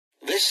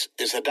This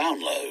is a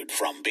download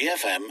from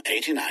BFM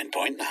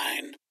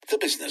 89.9, the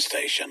business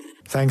station.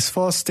 Thanks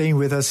for staying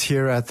with us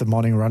here at The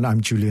Morning Run. I'm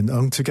Julian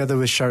Ng, together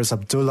with Sharis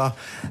Abdullah.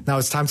 Now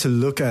it's time to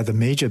look at the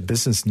major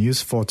business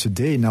news for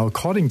today. Now,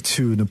 according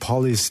to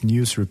Nepalese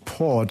news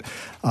report,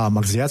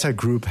 Axiata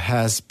Group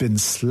has been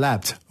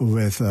slapped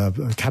with a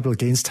capital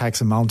gains tax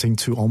amounting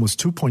to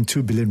almost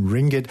 2.2 billion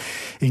ringgit,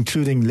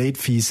 including late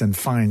fees and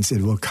fines.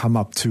 It will come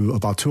up to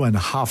about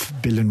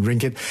 2.5 billion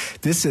ringgit.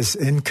 This is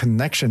in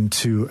connection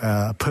to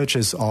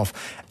purchase of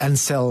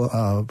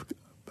Ncell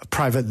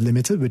Private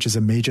Limited, which is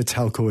a major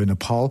telco in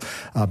Nepal.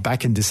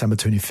 Back in December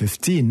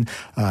 2015,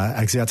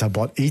 Axiata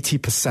bought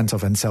 80%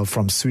 of Ncell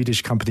from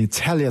Swedish company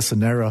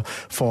TeliaSonera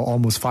for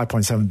almost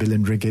 5.7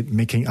 billion ringgit,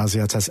 making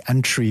Axiata's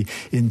entry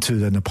into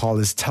the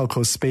Nepalese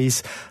telco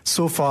space.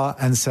 So far,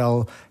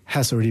 Ncell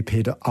has already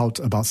paid out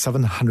about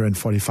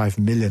 745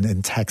 million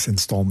in tax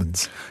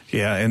installments.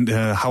 Yeah, and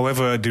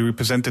however, the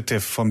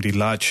representative from the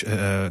large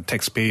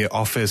taxpayer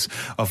office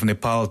of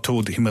Nepal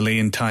told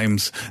Himalayan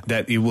Times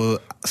that it will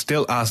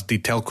still ask the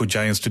telco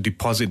giants to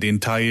deposit the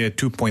entire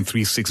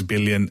 2.36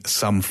 billion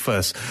sum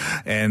first,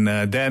 and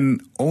then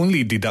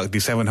only deduct the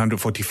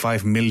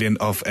 745 million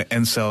of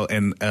Ncell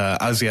and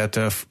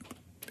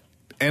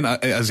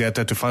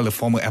Axiata to file a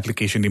formal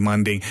application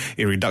demanding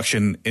a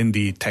reduction in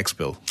the tax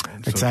bill.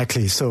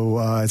 Exactly. So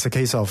it's a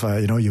case of,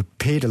 you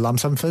pay the lump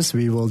sum first,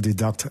 we will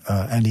deduct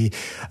any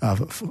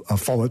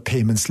forward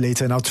payments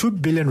later. Now, 2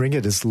 billion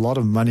ringgit is a lot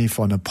of money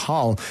for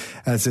Nepal,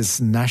 as its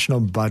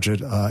national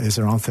budget is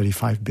around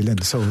 35 billion.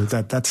 So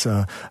that's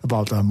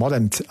about more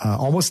than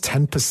almost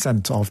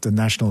 10% of the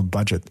national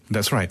budget.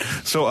 That's right.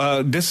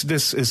 So this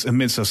is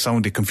amidst of some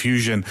of the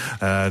confusion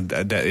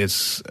that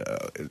is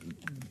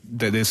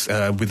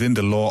within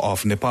the law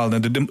of Nepal. Now,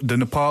 the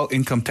Nepal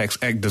Income Tax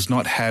Act does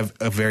not have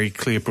a very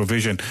clear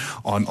provision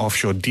on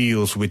offshore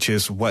deals, which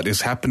is what is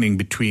happening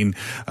between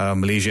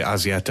Malaysia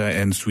Axiata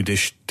and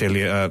Swedish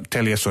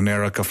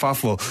TeliaSonera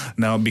Kerfuffle.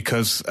 Now,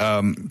 because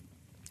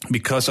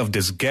of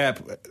this gap,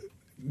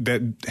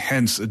 that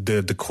hence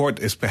the court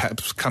is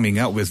perhaps coming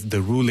out with the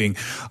ruling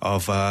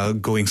of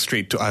going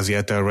straight to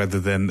Axiata rather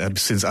than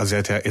since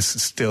Axiata is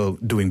still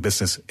doing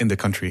business in the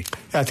country.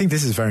 I think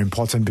this is very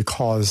important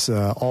because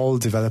all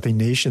developing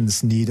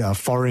nations need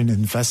foreign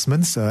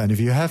investments, and if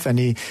you have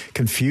any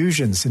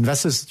confusions,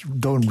 investors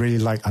don't really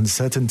like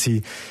uncertainty.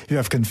 If you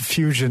have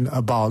confusion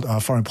about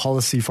foreign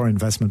policy, foreign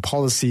investment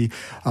policy,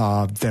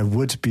 there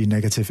would be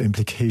negative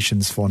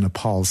implications for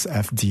Nepal's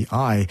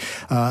FDI.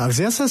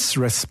 Axiata's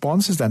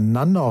response is that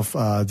none of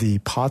the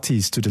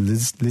parties to the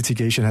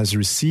litigation has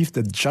received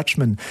the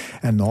judgment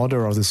and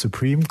order of the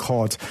Supreme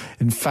Court.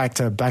 In fact,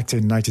 back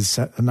in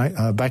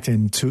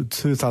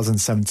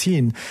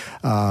 2017,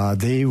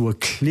 they were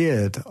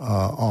cleared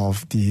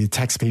of the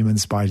tax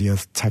payments by the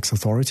tax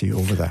authority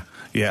over there.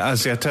 Yeah,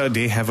 Axiata,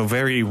 they have a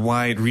very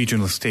wide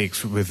regional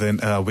stakes with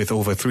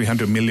over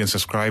 300 million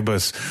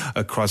subscribers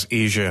across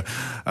Asia.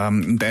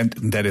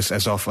 That is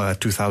as of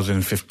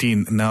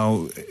 2015.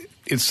 Now,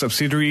 its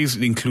subsidiaries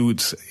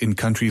includes in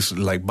countries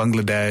like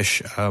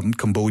Bangladesh,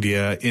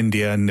 Cambodia,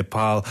 India,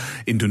 Nepal,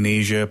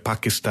 Indonesia,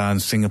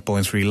 Pakistan, Singapore,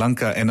 and Sri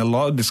Lanka. And a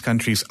lot of these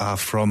countries are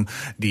from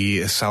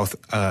the South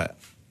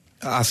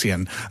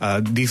ASEAN.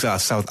 These are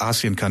South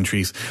Asian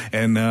countries.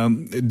 And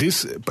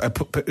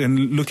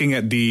looking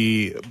at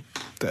the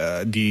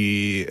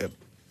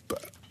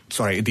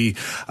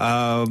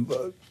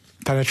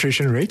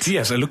penetration rate?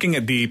 Yes, looking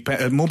at the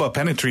mobile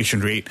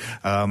penetration rate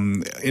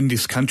in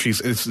these countries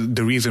is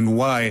the reason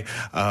why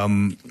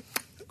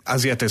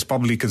Axiata is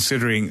probably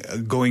considering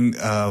going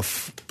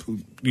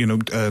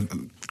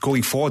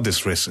for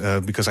this risk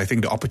because I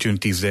think the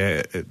opportunities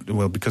there,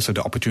 because of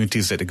the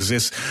opportunities that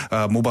exist.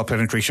 Mobile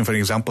penetration, for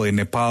example, in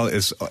Nepal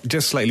is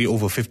just slightly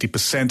over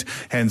 50%.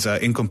 Hence,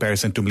 in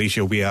comparison to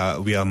Malaysia, we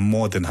are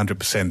more than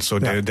 100%. So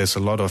there's a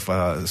lot of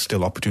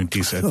still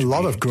opportunities. A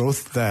lot of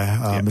growth there,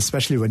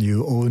 especially when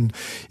you own,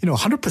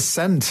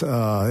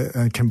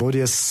 100%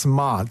 Cambodia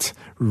Smart,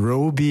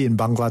 Robi in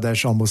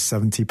Bangladesh, almost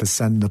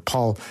 70%,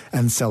 Nepal,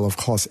 Ncell, of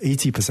course,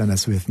 80%,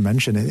 as we've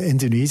mentioned. In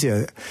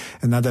Indonesia,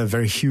 another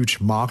very huge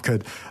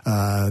market.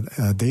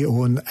 They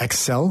own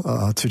XL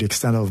to the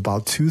extent of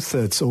about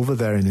 2/3 over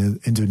there in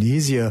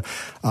Indonesia.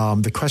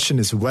 The question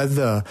is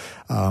whether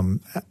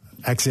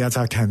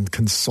Axiata can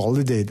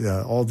consolidate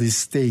all these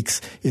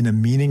stakes in a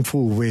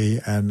meaningful way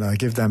and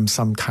give them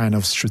some kind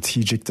of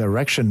strategic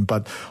direction.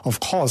 But of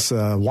course,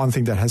 one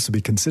thing that has to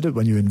be considered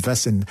when you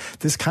invest in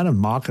this kind of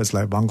markets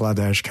like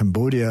Bangladesh,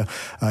 Cambodia,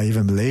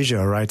 even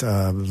Malaysia, right?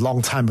 A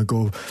long time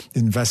ago,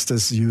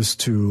 investors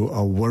used to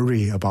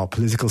worry about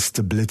political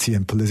stability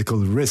and political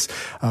risk.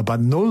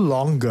 But no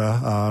longer,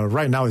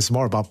 right now, it's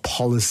more about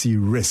policy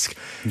risk.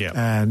 Yeah.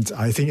 And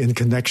I think in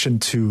connection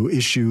to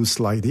issues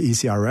like the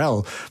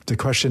ECRL, the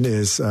question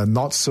is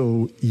not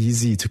so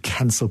easy to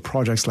cancel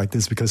projects like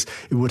this because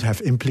it would have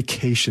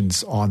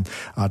implications on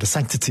the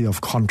sanctity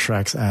of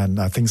contracts and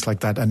things like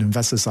that. And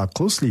investors are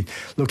closely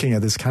looking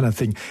at this kind of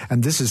thing.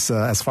 And this is,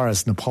 as far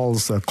as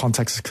Nepal's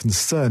context is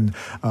concerned,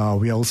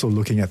 we are also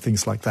looking at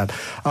things like that.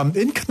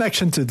 In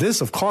connection to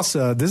this, of course,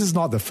 this is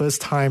not the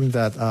first time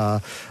that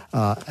a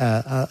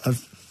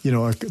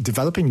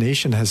developing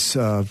nation has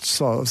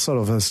sort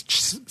of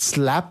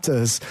slapped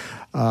us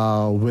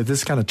with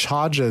this kind of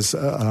charges.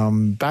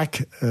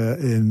 Back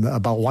in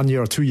about 1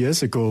 year or 2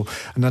 years ago,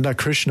 Ananda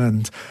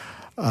Krishnan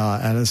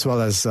and as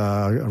well as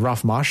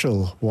Ralph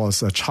Marshall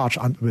was charged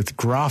with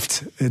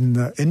graft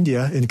in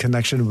India in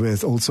connection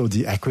with also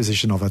the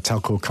acquisition of a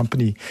telco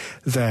company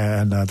there.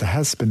 And there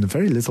has been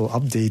very little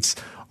updates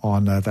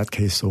on that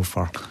case so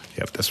far.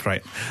 Yep, that's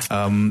right.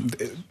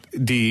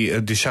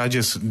 The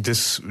charges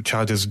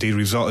they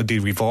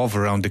revolve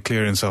around the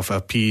clearance of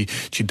P.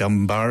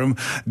 Chidambaram,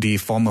 the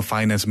former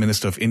finance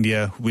minister of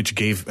India, which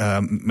gave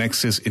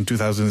Maxis in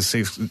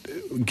 2006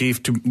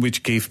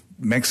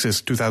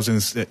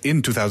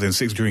 in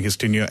 2006 during his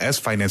tenure as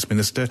finance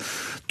minister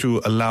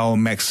to allow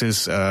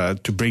Maxis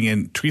to bring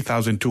in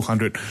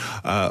 3,200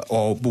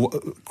 or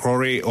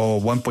crore or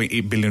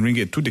 1.8 billion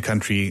ringgit to the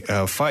country,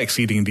 far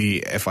exceeding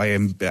the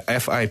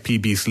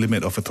FIPB's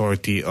limit of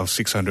authority of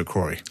 600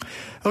 crore.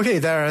 Okay,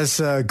 there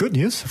is good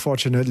news,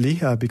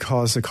 fortunately,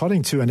 because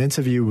according to an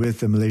interview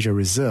with the Malaysia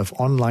Reserve,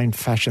 online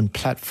fashion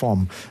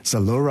platform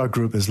Zalora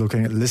Group is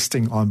looking at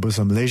listing on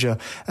Bursa Malaysia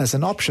as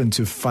an option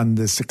to fund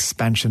this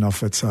expansion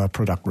of its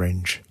product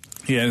range.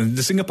 Yeah,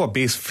 the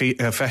Singapore-based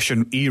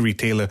fashion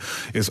e-retailer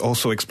is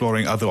also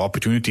exploring other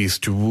opportunities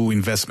to woo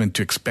investment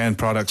to expand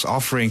products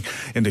offering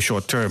in the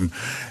short term.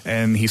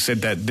 And he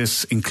said that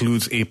this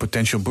includes a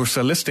potential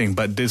Bursa listing,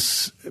 but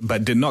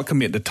did not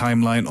commit the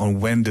timeline on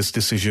when this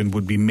decision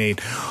would be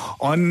made.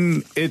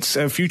 On its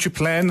future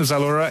plan,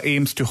 Zalora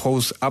aims to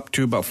host up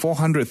to about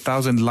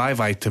 400,000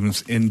 live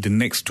items in the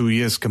next 2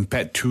 years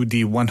compared to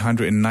the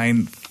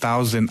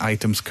 109,000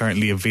 items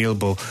currently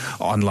available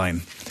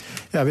online.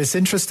 Yeah, it's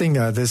interesting,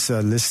 this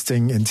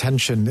listing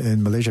intention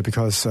in Malaysia,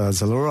 because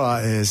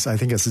Zalora is, I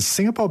think, it's a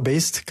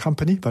Singapore-based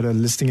company, but a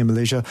listing in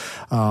Malaysia.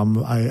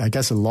 I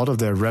guess a lot of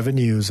their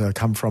revenues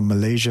come from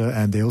Malaysia,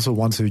 and they also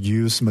want to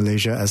use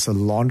Malaysia as a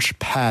launch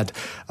pad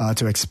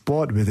to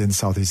export within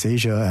Southeast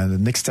Asia. And the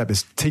next step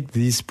is take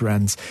these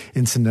brands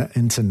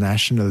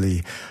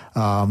internationally.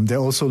 They're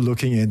also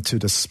looking into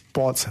the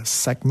sports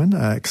segment,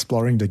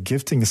 exploring the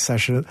gifting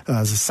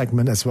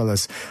segment, as well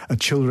as a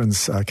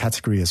children's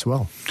category as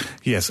well.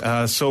 Yes.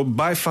 So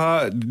by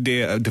far,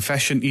 the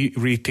fashion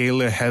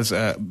retailer has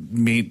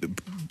made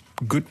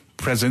good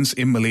presence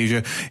in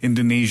Malaysia,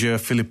 Indonesia,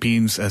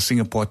 Philippines,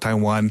 Singapore,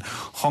 Taiwan,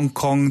 Hong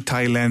Kong,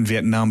 Thailand,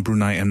 Vietnam,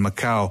 Brunei, and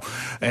Macau.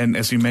 And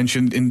as you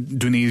mentioned,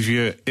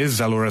 Indonesia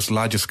is Zalora's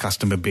largest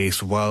customer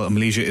base, while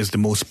Malaysia is the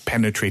most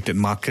penetrated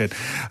market.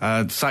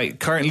 The site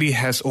currently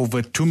has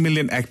over 2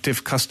 million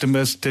active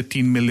customers,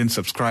 13 million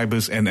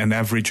subscribers, and an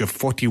average of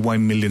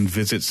 41 million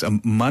visits a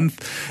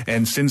month.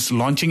 And since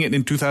launching it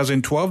in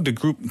 2012, the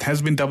group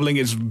has been doubling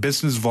its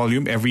business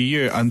volume every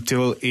year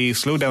until a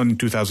slowdown in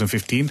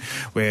 2015,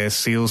 where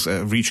sales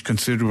reached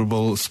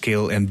considerable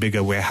scale and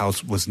bigger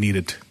warehouse was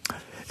needed.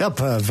 Yep,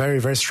 very,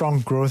 very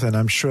strong growth, and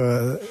I'm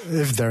sure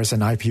if there's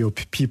an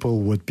IPO, people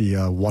would be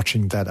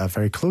watching that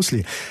very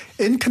closely.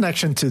 In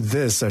connection to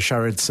this,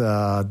 Sharit,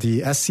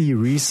 the SC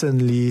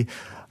recently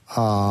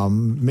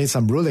made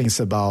some rulings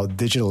about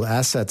digital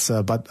assets.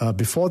 But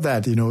before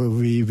that,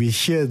 we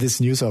hear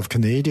this news of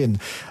Canadian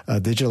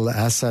digital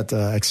asset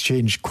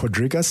exchange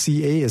Quadriga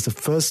CA is the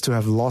first to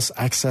have lost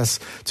access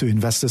to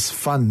investors'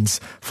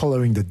 funds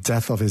following the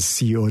death of its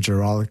CEO,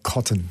 Gerard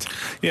Cotton.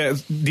 Yeah,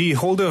 the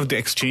holder of the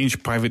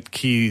exchange private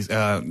keys,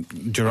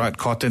 Gerard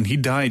Cotton, he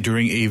died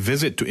during a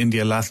visit to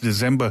India last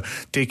December,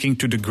 taking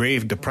to the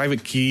grave the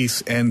private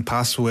keys and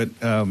password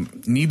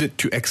needed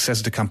to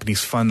access the company's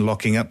fund,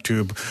 locking up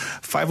to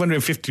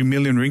 550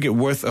 million ringgit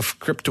worth of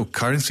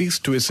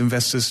cryptocurrencies to its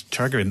investors'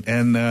 chagrin.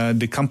 And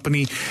the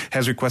company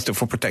has requested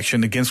for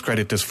protection against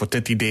creditors for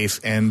 30 days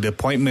and the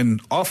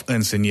appointment of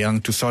Ernst &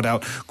 Young to sort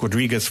out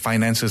Quadriga's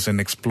finances and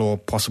explore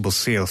possible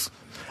sales.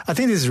 I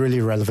think this is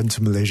really relevant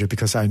to Malaysia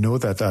because I know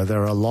that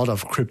there are a lot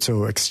of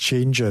crypto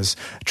exchanges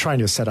trying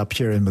to set up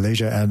here in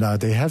Malaysia,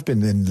 and they have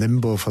been in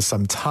limbo for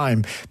some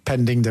time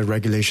pending the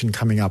regulation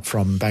coming up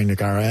from Bank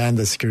Negara and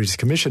the Securities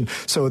Commission.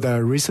 So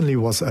there recently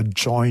was a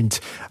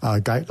joint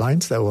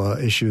guidelines that were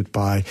issued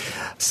by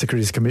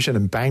Securities Commission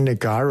and Bank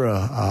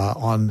Negara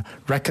on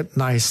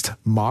recognized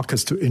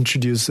markets to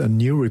introduce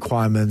new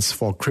requirements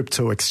for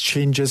crypto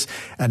exchanges,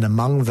 and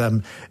among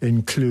them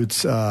includes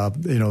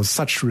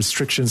such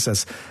restrictions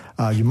as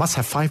you must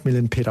have 5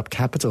 million paid up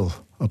capital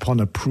upon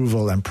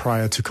approval and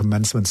prior to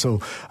commencement. So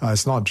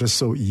it's not just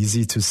so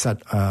easy to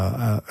set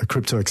a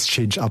crypto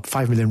exchange up.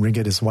 5 million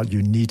ringgit is what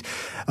you need.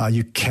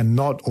 You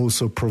cannot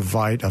also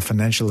provide a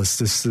financial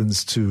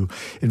assistance to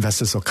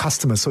investors or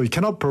customers. So you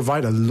cannot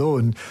provide a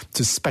loan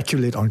to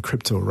speculate on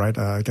crypto, right?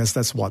 I guess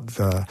that's what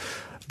the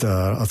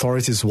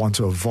authorities want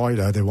to avoid.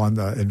 They want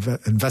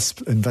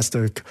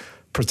investor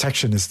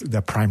protection is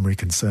their primary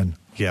concern.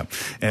 Yeah,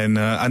 and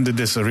under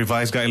this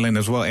revised guideline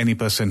as well, any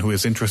person who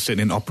is interested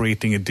in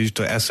operating a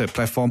digital asset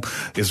platform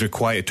is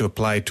required to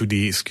apply to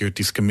the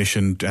Securities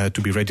Commission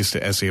to be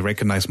registered as a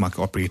recognized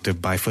market operator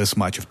by 1st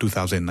March of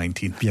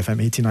 2019.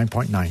 BFM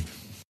 89.9.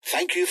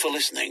 Thank you for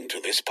listening to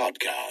this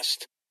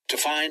podcast. To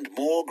find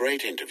more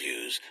great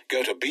interviews,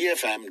 go to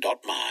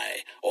bfm.my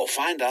or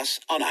find us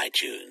on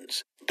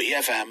iTunes.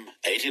 BFM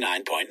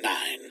 89.9,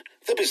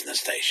 the business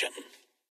station.